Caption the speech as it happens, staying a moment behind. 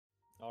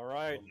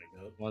right.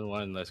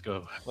 1-1, let's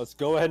go. Let's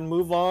go ahead and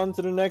move on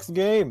to the next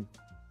game.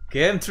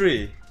 Game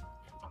 3.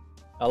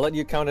 I'll let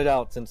you count it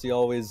out since you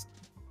always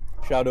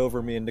shout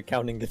over me and the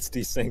counting gets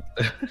desynced.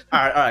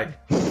 Alright.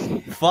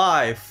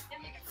 5,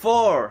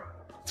 4,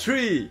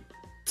 3,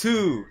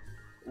 2,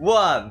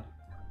 1.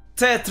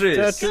 Tetris.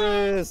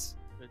 Tetris!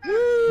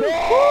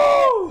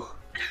 Woo!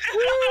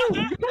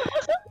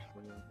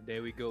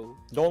 There we go.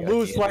 Don't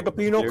lose,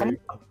 Swagapino. Come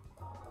on.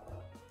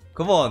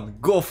 Come on,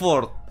 go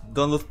for it.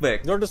 Don't look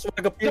back. You're the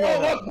Swagapino.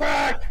 Don't look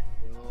back!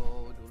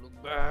 No, don't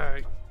look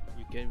back.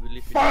 You can't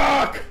believe it.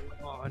 Fuck!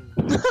 Come on.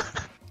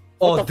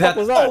 Oh, the fuck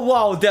was that? Oh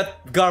wow,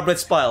 that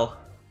garbage pile.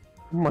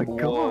 Oh my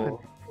god.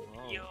 Wow.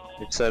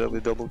 It's set up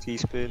with double T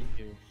spin.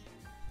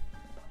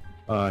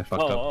 Oh, I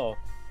fucked up. Oh,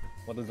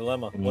 what a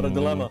dilemma. What a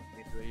dilemma.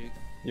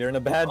 You're in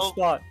a bad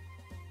spot.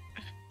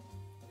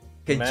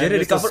 Can Man, Jerry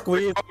just a recover?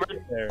 squeeze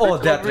there. Oh,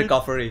 that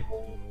recovery.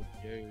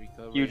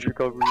 Huge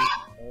recovery.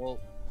 Oh,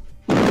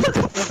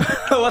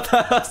 What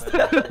was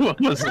that? what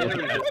was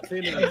that?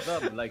 Cleaning it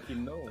up like he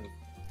knows.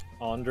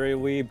 Andre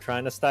Weeb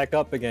trying to stack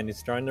up again.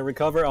 He's trying to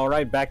recover. All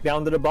right, back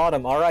down to the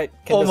bottom. All right,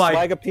 can Oh the my-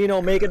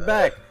 Swagapino make it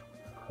back?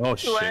 Oh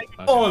shit. Okay.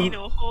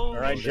 Oh, All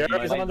right,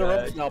 Jerry's on the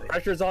ropes now.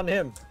 Pressure's on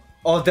him.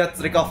 oh, that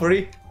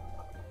recovery.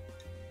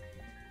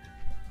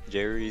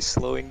 Jerry's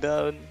slowing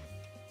down.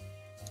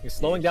 He's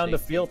slowing down to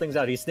feel things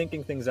out. He's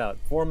thinking things out,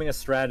 forming a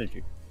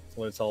strategy. That's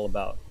what it's all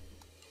about.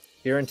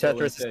 Here in So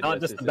Tetris, it's not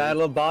just a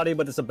battle of body,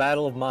 but it's a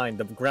battle of mind.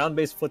 The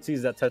ground-based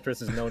footsies that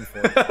Tetris is known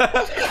for.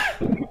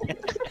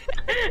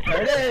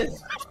 There it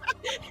is!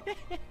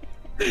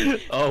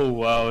 Oh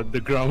wow, the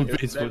ground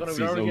base Back on was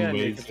the ground again. The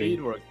amazing.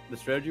 speed work, the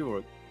strategy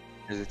work.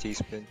 There's a T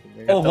spin in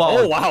there. Oh wow,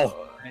 Oh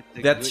wow!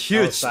 that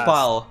huge fast.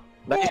 pile.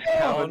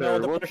 Oh no,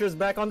 the pressure's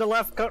back on the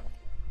left.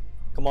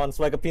 Come on,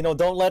 Swagapino,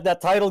 don't let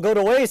that title go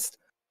to waste.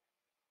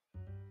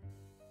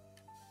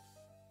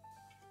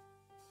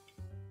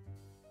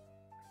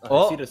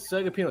 Oh. See, the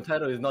Swagapino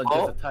title is not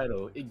just a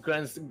title. It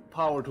grants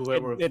power to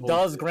whoever. It holds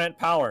does grant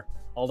power.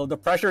 Although the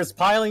pressure is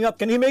piling up,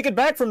 can he make it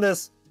back from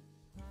this?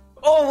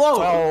 Oh wow.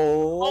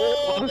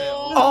 Oh!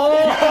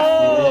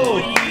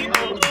 Oh.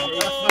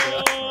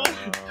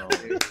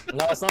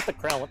 No, it's not the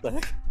crown. What the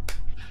heck?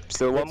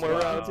 Still one more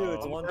round.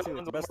 It's 1-2.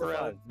 It's best of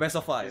 5. Best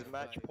of 5. Is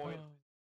match point.